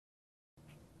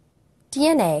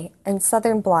DNA and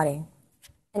Southern Blotting,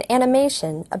 an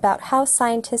animation about how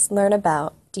scientists learn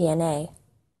about DNA.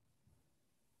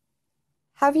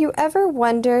 Have you ever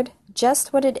wondered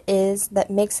just what it is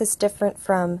that makes us different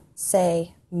from,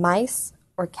 say, mice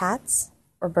or cats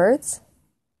or birds?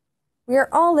 We are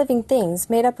all living things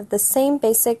made up of the same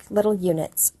basic little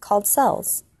units called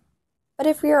cells. But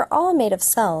if we are all made of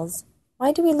cells,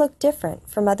 why do we look different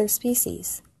from other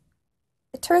species?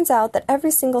 It turns out that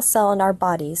every single cell in our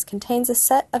bodies contains a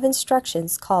set of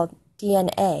instructions called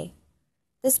DNA.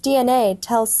 This DNA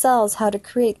tells cells how to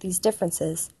create these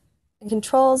differences and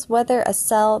controls whether a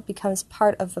cell becomes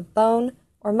part of a bone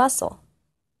or muscle,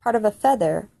 part of a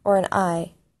feather or an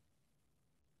eye.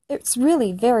 It's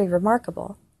really very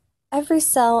remarkable. Every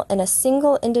cell in a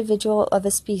single individual of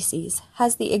a species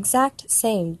has the exact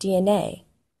same DNA.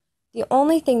 The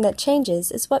only thing that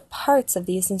changes is what parts of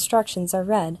these instructions are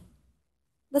read.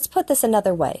 Let's put this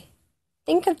another way.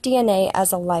 Think of DNA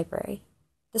as a library.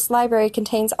 This library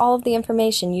contains all of the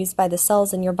information used by the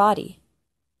cells in your body.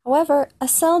 However, a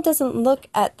cell doesn't look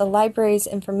at the library's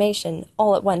information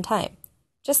all at one time,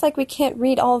 just like we can't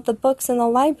read all of the books in the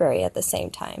library at the same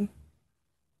time.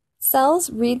 Cells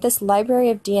read this library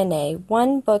of DNA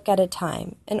one book at a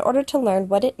time in order to learn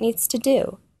what it needs to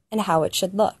do and how it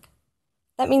should look.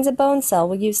 That means a bone cell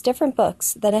will use different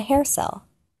books than a hair cell.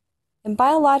 In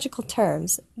biological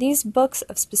terms, these books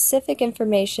of specific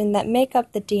information that make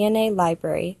up the DNA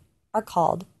library are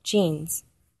called genes.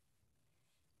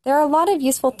 There are a lot of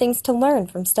useful things to learn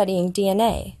from studying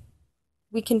DNA.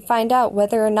 We can find out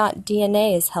whether or not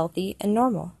DNA is healthy and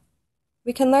normal.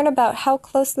 We can learn about how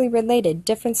closely related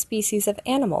different species of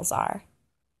animals are.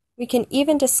 We can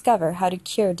even discover how to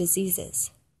cure diseases.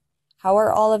 How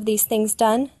are all of these things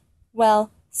done?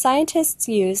 Well, scientists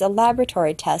use a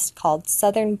laboratory test called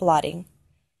Southern Blotting.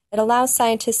 It allows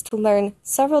scientists to learn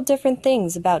several different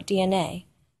things about DNA.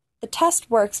 The test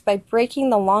works by breaking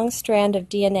the long strand of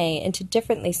DNA into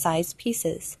differently sized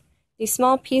pieces. These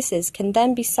small pieces can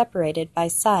then be separated by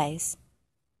size.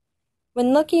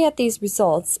 When looking at these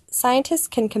results, scientists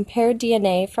can compare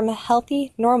DNA from a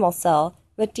healthy, normal cell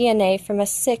with DNA from a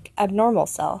sick, abnormal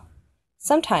cell.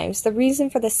 Sometimes the reason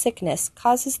for the sickness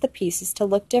causes the pieces to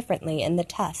look differently in the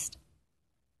test.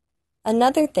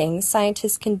 Another thing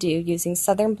scientists can do using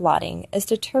Southern Blotting is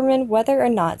determine whether or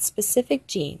not specific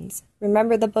genes,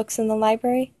 remember the books in the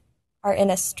library, are in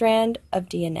a strand of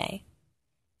DNA.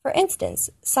 For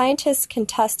instance, scientists can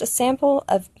test a sample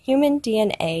of human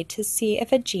DNA to see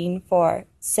if a gene for,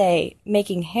 say,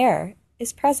 making hair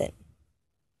is present.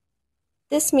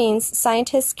 This means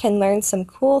scientists can learn some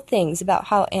cool things about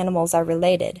how animals are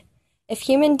related. If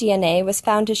human DNA was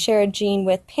found to share a gene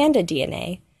with panda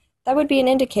DNA, that would be an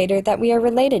indicator that we are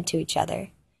related to each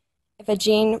other. If a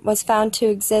gene was found to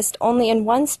exist only in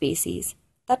one species,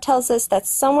 that tells us that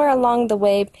somewhere along the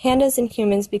way pandas and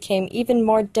humans became even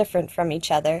more different from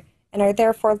each other and are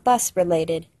therefore less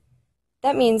related.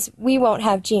 That means we won't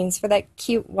have genes for that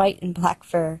cute white and black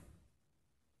fur.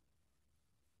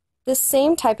 This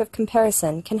same type of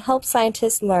comparison can help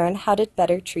scientists learn how to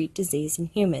better treat disease in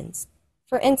humans.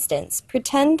 For instance,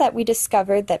 pretend that we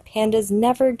discovered that pandas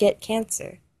never get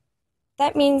cancer.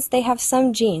 That means they have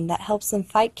some gene that helps them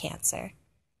fight cancer.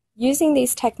 Using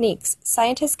these techniques,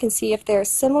 scientists can see if there are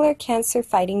similar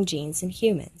cancer-fighting genes in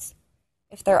humans.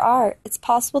 If there are, it's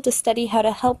possible to study how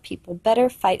to help people better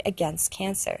fight against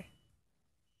cancer.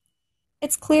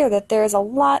 It's clear that there is a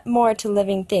lot more to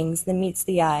living things than meets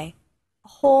the eye. A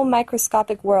whole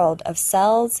microscopic world of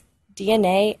cells,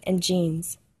 DNA, and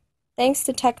genes. Thanks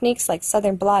to techniques like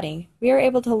Southern Blotting, we are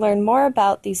able to learn more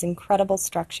about these incredible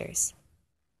structures.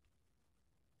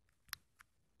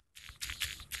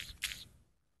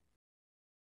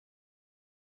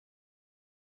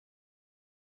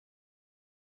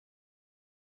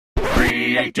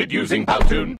 Created using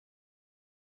Powtoon.